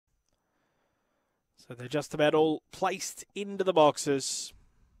So they're just about all placed into the boxes.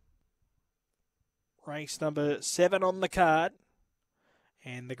 Race number 7 on the card.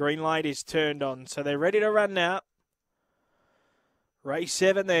 And the green light is turned on. So they're ready to run now. Race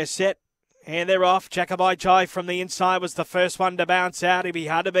 7, they're set. And they're off. Jacobite Jai from the inside was the first one to bounce out. He'd be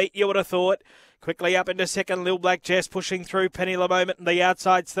hard to beat, you would have thought. Quickly up into second, Lil Black Jess pushing through. Penny La Moment and the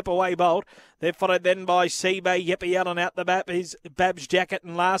outside slip away bolt. They're followed then by Seabay, Yeppy out and out the back is Babs Jacket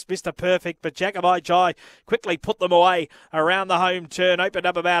and last Mr. Perfect. But Jacobite Jai quickly put them away around the home turn. Opened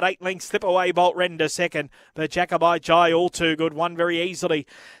up about 8 lengths. Slip away bolt ran to second. But Jacobite Jai all too good. Won very easily.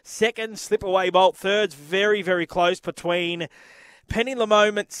 Second, slip away bolt. Third's very, very close between Penny La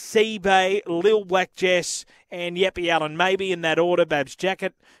Moment, Seabay, Lil Black Jess, and Yeppy Allen. Maybe in that order. Babs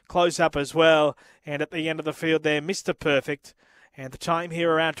Jacket close up as well. And at the end of the field there, Mr. Perfect. And the time here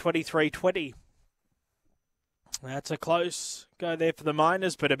around 23:20. That's a close go there for the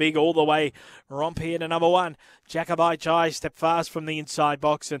Miners, but a big all the way romp here to number 1. Jacobite Jai stepped fast from the inside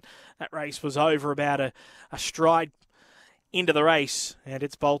box, and that race was over about a stride into the race. And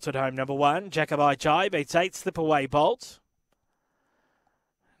it's bolted home. Number 1, Jacobite Jai beats 8, slip away bolt.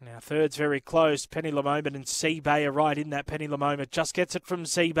 Now, third's very close. Penny La Moment and Seabay are right in that. Penny La Moment just gets it from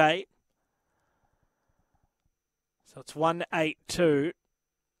Seabay. So it's 1-8-2.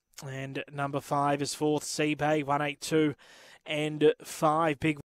 And number 5 is fourth, Seabay. 1-8-2 and 5. Big